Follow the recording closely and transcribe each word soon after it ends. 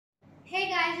Hey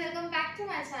guys, welcome back to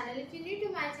my channel. If you're new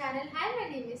to my channel, hi, my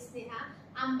name is Sneha.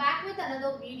 I'm back with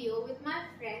another video with my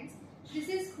friends. This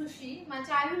is Khushi, my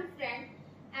childhood friend,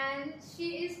 and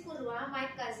she is Purva, my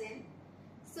cousin.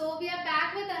 So we are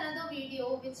back with another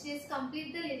video which is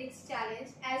complete the lyrics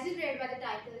challenge as you read by the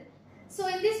title. So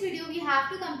in this video we have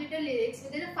to complete the lyrics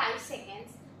within 5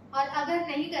 seconds. और अगर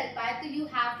नहीं कर पाए तो you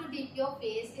have to dip your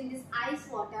face in this ice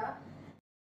water.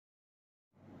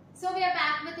 So we are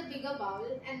back with a bigger bowl,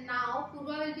 and now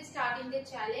Purva will be starting the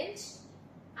challenge.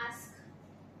 Ask.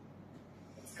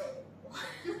 Let's go.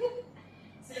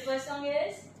 So the first song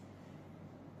is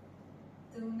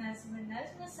तू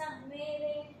नज़्म सा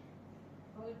मेरे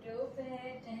होठों पे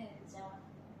ठहर जा,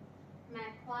 मैं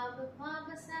ख्वाब ख्वाब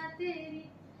सा तेरी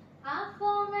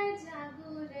आँखों में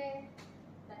जागू रे.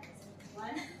 That is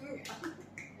one.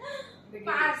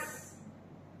 Pass.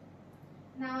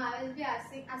 Now I will be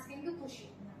asking to Khushi.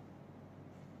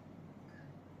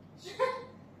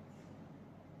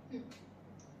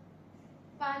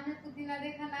 पान में पुदीना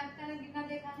देखा, नाक का नगीना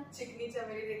देखा, चिकनी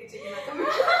चमेली देखी, चिकना Oh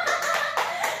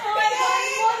my God!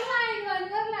 one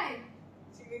more line.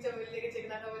 चिकनी चमेली देखी,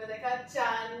 चिकना का मैंने देखा,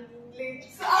 चांदनी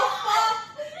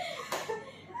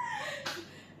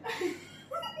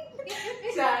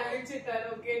चांदनी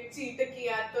चितारों के चीट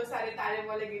किया तो सारे तारे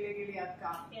वाले गिले गिले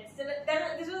आपका. Yes, so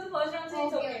this was the first round, so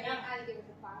it's okay now. I'll give it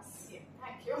a pass. Yeah,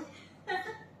 thank you.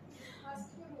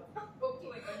 Oh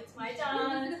my God, it's my chance.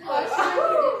 First round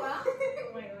today, pa.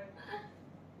 Oh my God.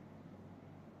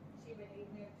 She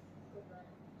believed me. Good one.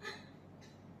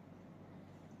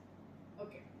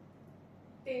 Okay.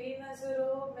 तेरी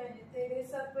नजरों में तेरे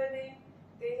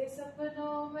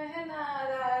सपनों में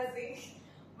नाराजी,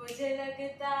 मुझे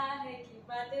लगता है कि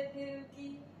बातें दिल की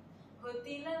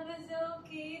होती लफ्जों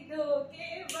की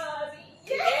धोखेबाजी.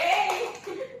 Yay!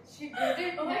 She did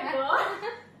it. Oh my God.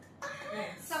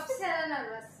 सबसे ज़्यादा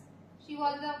nervous. She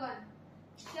was the one.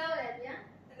 क्या हो रहा है भैया?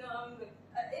 No, I'm good.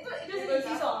 It was an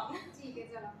easy song. ठीक है,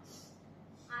 चलो.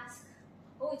 Ask.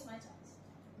 Oh, it's my chance.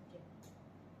 Okay.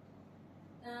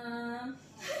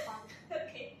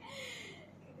 Okay.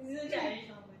 This is a childish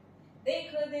song.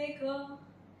 देखो देखो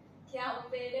क्या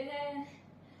पेड़ है,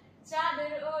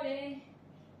 चादर ओढ़े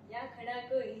या खड़ा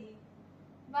कोई.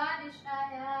 बारिश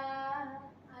आया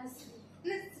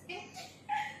आसमान से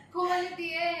खोल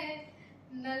दिए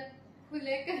नल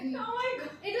खुले करना. Oh my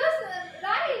God. It was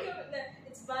right.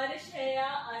 It's बारिश है या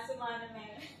आसमान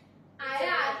में.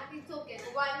 आया. It's okay.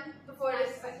 One before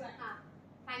this one. हाँ.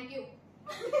 Thank you.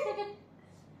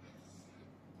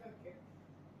 Okay.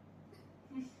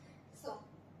 So,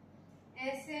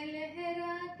 ऐसे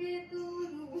लहरा के तू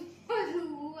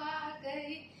रू आ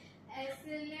गई,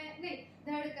 ऐसे नहीं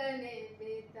धड़कने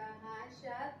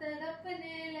बेतहाशा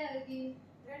तड़पने लगी.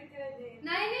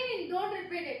 नहीं, don't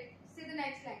repeat it. Say the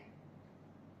next line.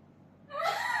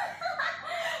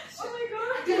 Oh my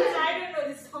God. I don't know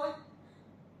this song.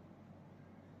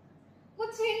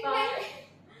 कुछ hint 5, नहीं.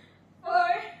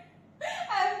 4,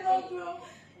 I have no clue.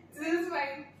 This is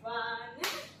fine. 1.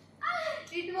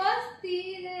 It was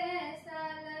तीर ऐसा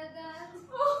लगा.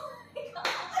 Oh my God.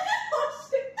 Oh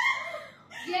shit.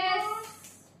 Yes.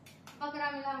 बकरा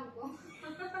मिला हमको.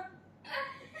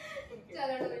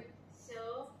 चलो do it. So,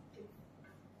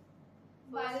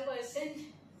 first person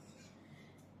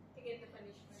to get the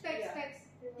punishment. Specs.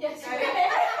 Yes. I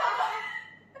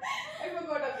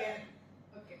forgot again.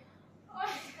 Okay. Oh my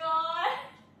God.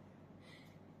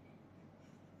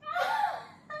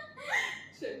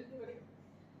 Shit.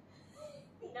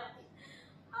 No.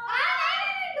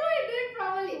 Do it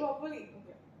properly. Properly.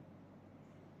 Okay.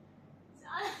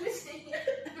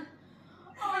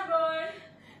 Oh my God.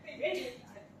 Wait.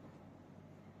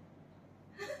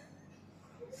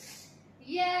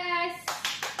 Yes.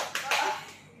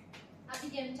 अभी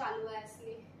game चालू है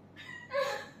इसलिए.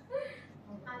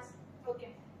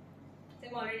 Okay. So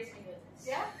I'm already singing this.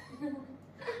 Yeah.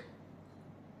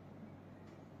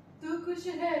 तू खुश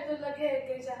है तो लगे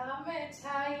कि जहाँ में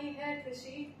छाई है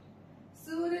खुशी,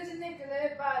 सूरज निकले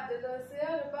बादलों से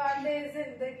और बांटे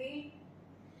जिंदगी.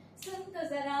 सुन तो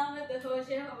जरा मत होश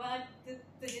हवा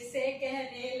तुझसे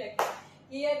कहने लगी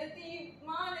कि अदती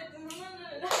मान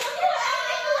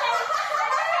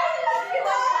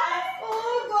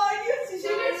Oh God, she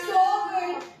did so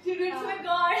good. She did Oh so my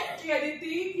God. कि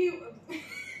अदिति की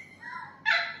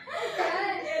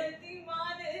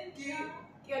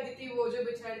कि अदिति वो जो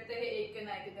बिछड़ते हैं एक के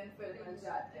ना एक दिन फिर मिल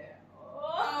जाते हैं.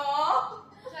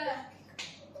 चलो.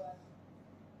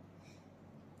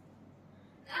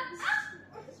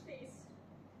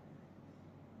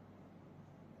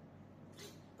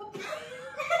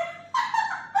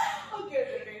 Okay,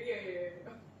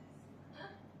 yeah.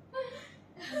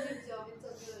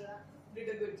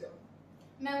 Good job.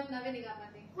 मैं उतना भी नहीं गा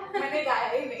पाती। मैंने गाया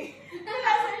ही नहीं।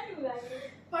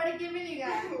 पढ़ के भी नहीं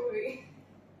गाया। वही।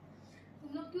 तुम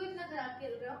लोग क्यों इतना खराब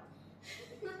खेल रहे हो?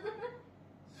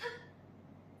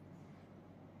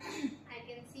 I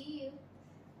can see you.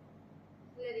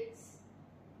 Lyrics.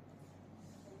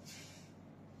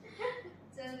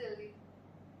 चल जल्दी।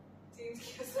 चेंज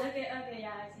किया। Okay,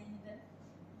 yeah, I changed it.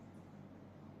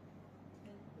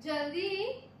 जल्दी।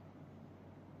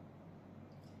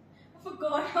 I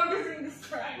forgot how to sing this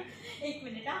song. एक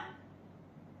मिनट हाँ.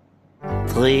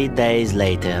 3 days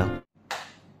later.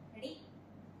 Ready?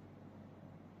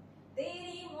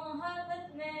 तेरी मोहब्बत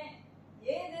में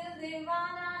ये दिल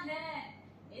दीवाना है,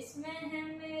 इसमें है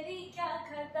मेरी क्या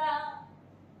खता.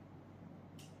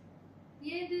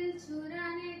 ये दिल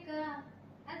चुराने का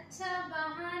अच्छा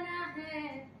बहाना है।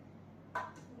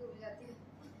 डूब जाती हूँ।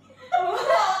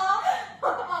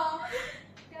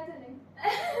 क्या चले?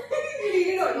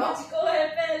 लीड हो ना। मुझको है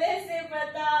पहले से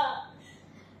पता.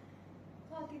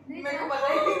 कितने मेरे को पता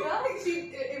ही नहीं था। She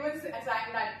even sang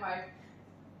that part.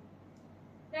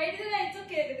 Right is right. It's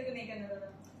okay. तेरे को नहीं करना था.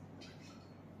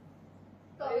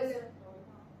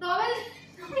 टॉवेल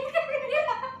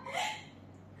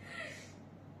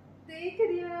देख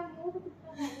रही है मुंह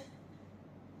कितना है।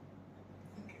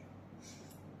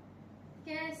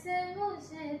 कैसे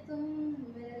मुझे तुम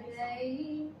मिल गई,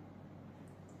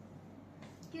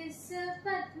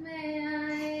 किस्मत में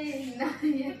आए ना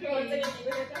ये कौन सा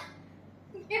गाना बजा?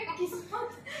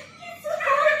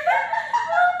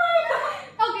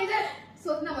 ओके चल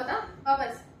सोचना बता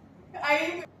वापस। I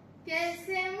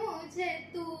कैसे मुझे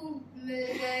तू मिल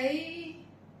गई,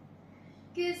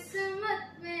 किस्मत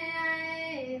में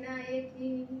आए ना ये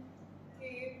थी।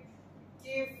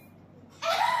 give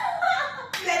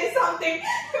there is something.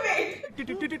 Wait.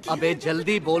 अबे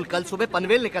जल्दी बोल, कल सुबह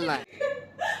पनवेल निकलना है।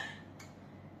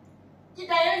 Your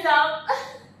time is up.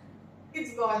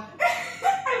 It's gone. I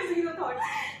have zero thoughts.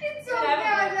 It's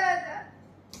okay, आजा आजा।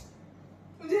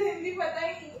 मुझे हिंदी पता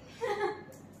ही नहीं।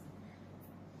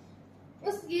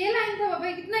 उस ये लाइन था बाबा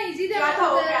कितना इजी था। क्या था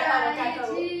वो, क्या था वो, क्या था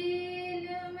वो? झील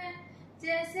में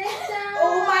जैसे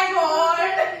Oh my God.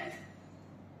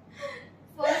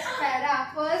 First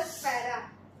para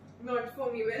Not for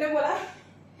me. मैंने बोला।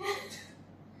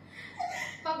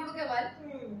 पकड़ू के बाद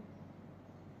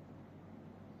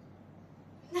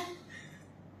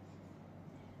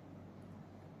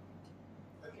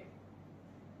Okay.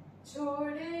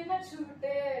 छोड़े न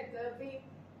छूटे कभी,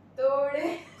 तोड़े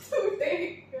छूटे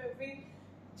कभी,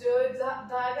 जो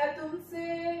धागा तुमसे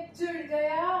जुड़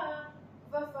गया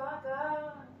वफा का,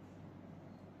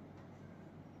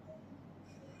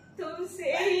 तुमसे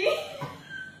ही.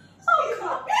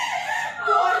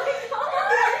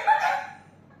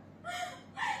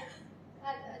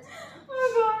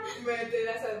 मैं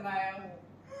तेरा सरमाया हूँ।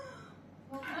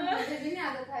 मुझे भी नहीं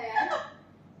आता था यार।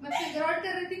 मैं फिगर आउट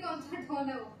कर रही थी कौन सा टोन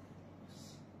है वो।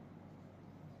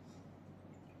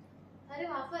 अरे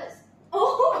वापस।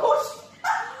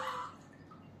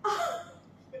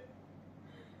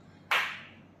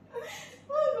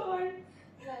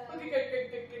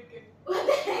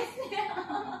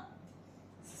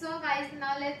 So guys,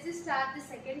 now let's just start the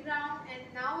second round, and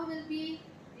now we will be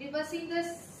reversing the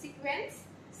sequence.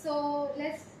 So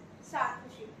let's start.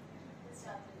 Khushi.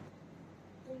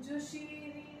 तुम जो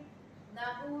शीरी ना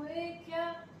हुए क्या,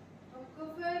 हमको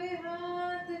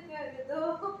फरियाद कर दो,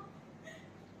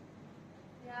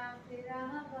 या फिर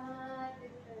आबाद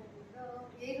कर दो।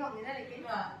 यही सॉन्ग है ना लेकिन।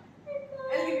 हाँ।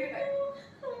 I'll give you time.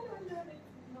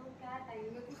 क्या टाइम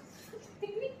में?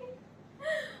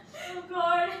 Oh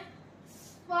God.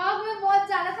 वाह मैं बहुत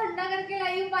ज्यादा ठंडा करके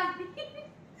लाई हूँ पानी।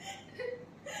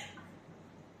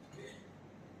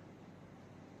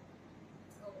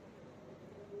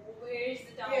 Where's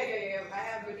the towel? Yeah. I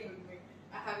have it with me.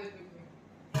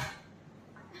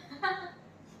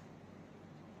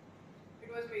 It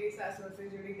was मेरी सासों से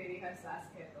जुड़ी तेरी हर सांस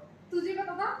कह दो। तुझे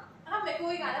पता था? हाँ मेरे को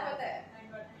ये गाना पता है। I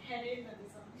got headed into the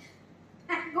song.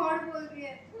 Thank God बोल रही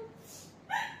है।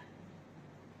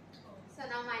 So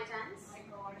now my chance. My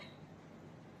God.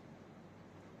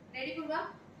 Ready पूर्वा?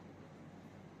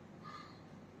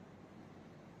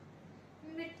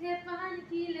 मिठे पान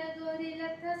की लगोरी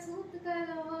लता सूत का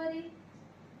लोरी।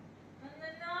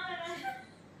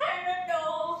 I don't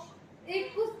know. एक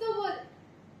कुछ तो बोल।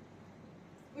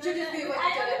 We should just give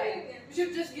each other time. We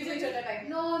should just give each other time.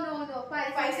 No.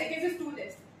 5 seconds is too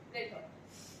less. Let go.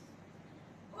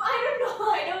 I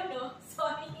don't know.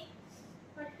 Sorry.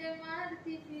 फट्टे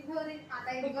मारती थी घोरी।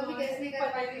 आता इनको भी कैसे नहीं कर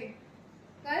पाती।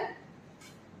 कर?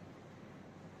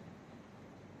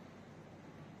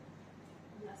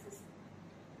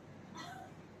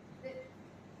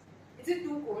 Is it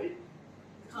too cold?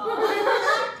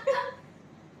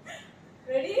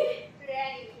 Ready?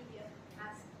 Ready.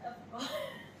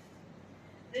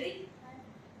 Ready?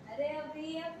 अरे अभी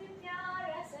अभी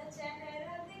प्यारा सा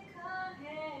चेहरा दिखा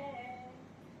है,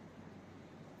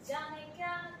 जाने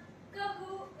क्या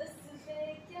कहूँ उस पे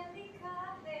क्या लिखा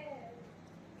है।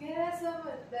 गहरा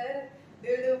समंदर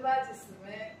दिल डूबा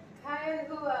जिसमें घायल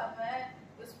हुआ मैं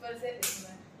उस पर से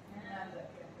इसमें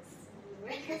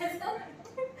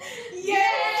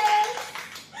Yes!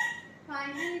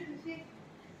 Finally, खुशी।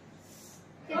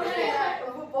 कैसा लग रहा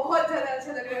है? वो बहुत ज्यादा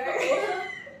अच्छा लग रहा है।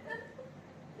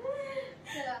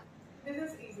 चलो This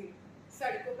is easy.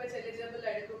 सड़कों पर चले जब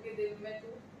लड़कों के दिल में तू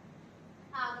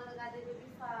आग लगा दे बेबी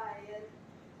फायर।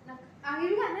 आगे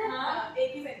भी गाना है? हाँ।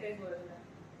 एक ही सेंटेंस बोल रहा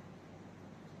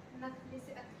नखरे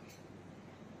से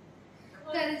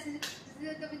कर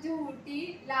से कभी झूठी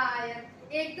लायर।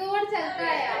 एक दो वर्ड चलता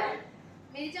है यार।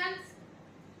 मेरी चांस।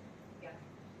 क्या?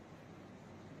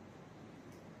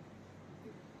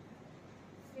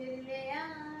 फिर ले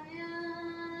आया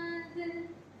दिल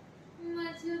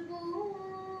मजबूर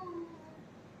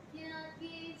क्या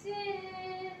कीजिए।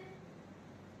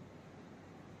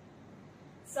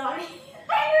 Sorry.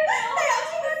 I don't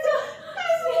know.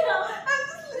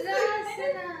 रास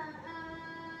ना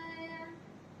आया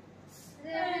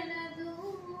रहना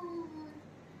दूर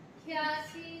क्या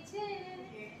कीजिए।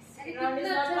 अरे Round is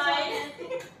कितना not अच्छा mine.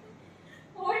 song है।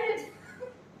 Hold it.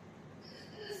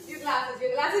 Your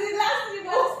glasses.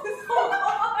 Oh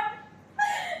God.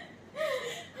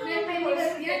 मैं पहले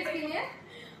कर दिया इसके लिए।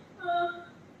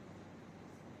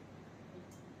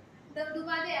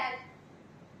 डुबा दे यार।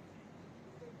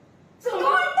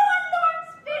 Don't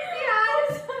spit यार।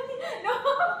 No,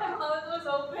 my mouth was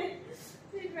open.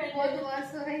 बहुत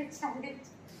वर्ष हो रहा है challenge।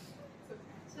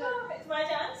 It's my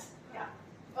chance. Yeah.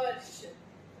 Oh shit.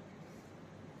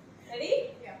 Ready?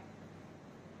 Yeah.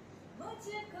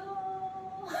 मुझको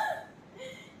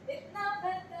इतना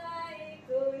बताए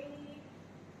कोई,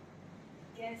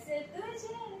 कैसे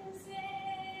तुझे से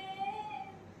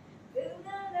दिल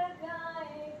न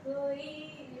लगाए कोई।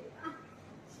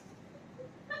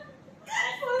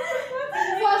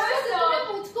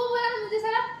 मुझको बोला ना, मुझे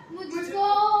सारा मुझको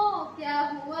क्या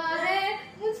हुआ है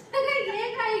मुझे लगा ये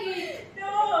खाएगी।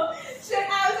 No, shit,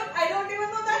 I don't even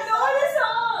know that song. The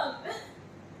song.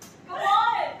 Come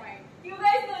on, Fine. you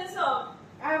guys know the song.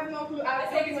 I have no clue. I was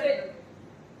Okay, thinking wait.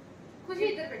 खुशी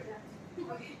इधर बैठ जा।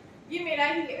 Okay. ये मेरा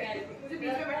ही है। मुझे बीच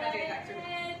में बैठना चाहिए था actually.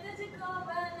 तुझको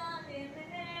बनाने में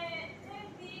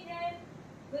रहती है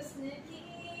हुस्न की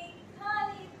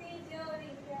खाली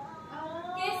तिजोरियां।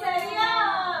 केसरिया।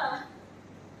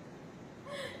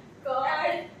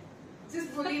 God. Just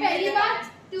bully me पहली in the बार comments.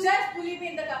 तू- Just bully me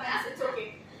in the comments. It's okay.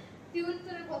 Tune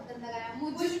तूने बहुत गंदा गाया।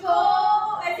 मुझको मुझको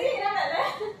ऐसे ही ना पहले।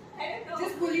 I don't know.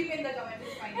 Just bully me in the comments.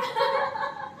 It's fine.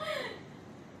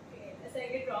 Okay, let's say I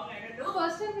get wrong. I don't know.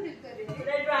 First time click कर रही Should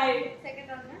है। I try? सेकंड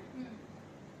राउंड में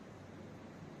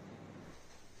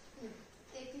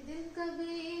एक दिन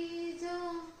कभी जो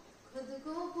खुद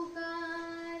को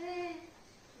पुकारे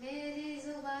मेरी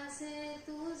जुबान से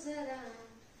तू जरा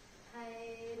हाय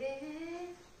रे।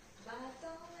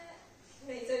 बातों में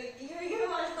नहीं, sorry, ये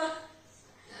वाला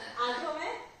आंखों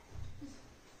में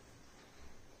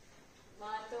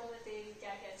बातों में तेरी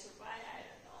क्या क्या छुपाया। I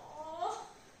don't know.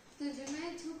 तुझ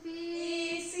में छुपी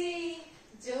इसी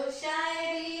जो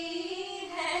शायरी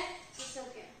है। It's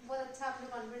okay. बहुत अच्छा आपने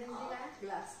कॉन्फिडेंस दिखाया।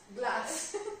 Glass.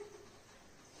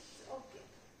 ओके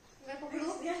मैं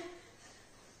पकड़ूं?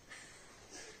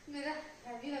 मेरा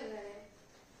हैवी लग रहा है।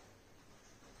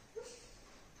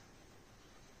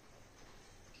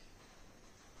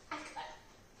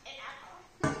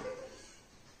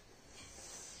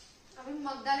 अभी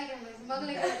मग डालेंगे हम, मग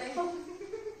लेके आते हैं।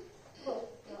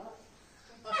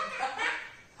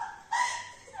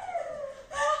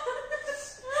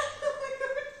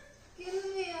 Kill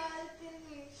me यार, kill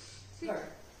me.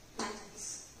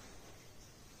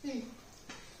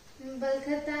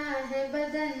 बलखता है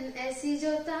बदन ऐसी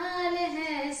जो ताल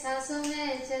है, सांसों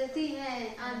में चलती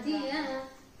है आंधियां।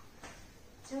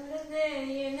 छोड़ दे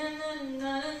ये ना ना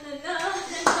ना ना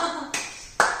ना।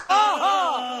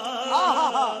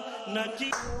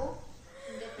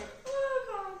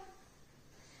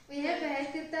 यह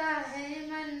बहकता है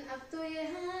मन अब तो ये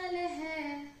हाल है,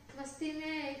 मस्ती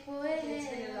में खोए हैं।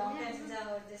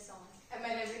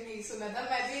 मैंने भी नहीं सुना था।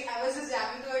 मैं भी I was just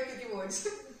jamming to it क्योंकि words.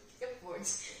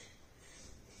 Words.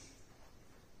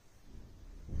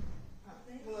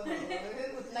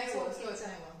 उतना ही words तो अच्छा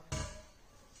नहीं हुआ.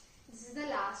 This is the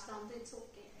last round, so it's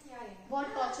okay. Yeah.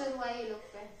 बहुत टॉर्चर हुआ है ये लोग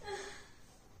पे।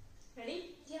 Ready?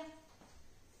 Yeah.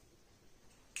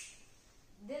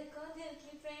 दिल को दिल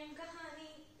की प्रेम कहानी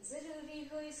जरूरी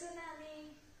हो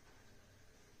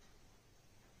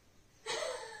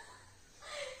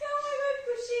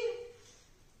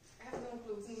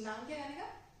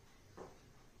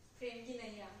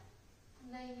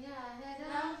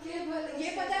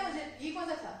ये पता है मुझे, ये कौन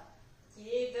सा था?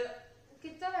 ये तो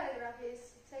कितना पैराग्राफ है?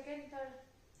 सेकंड थर्ड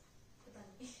पता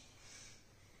नहीं।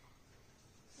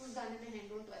 उस गाने में है,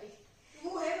 डोंट वरी।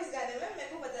 वो है उस गाने में, मेरे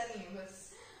को पता नहीं है बस।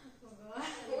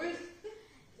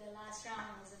 The last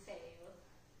round was a fail.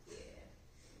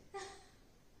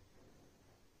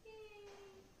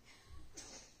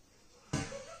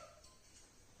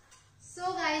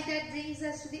 So guys, that brings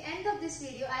us to the end of this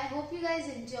video. I hope you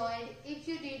guys enjoyed. If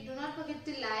you did, do not forget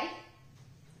to like,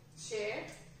 Share.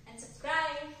 And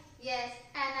subscribe. yes,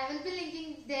 and I will be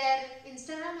linking their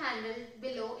Instagram handle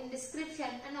below in description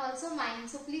and also mine.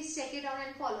 So please check it out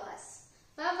and follow us.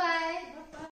 Bye bye.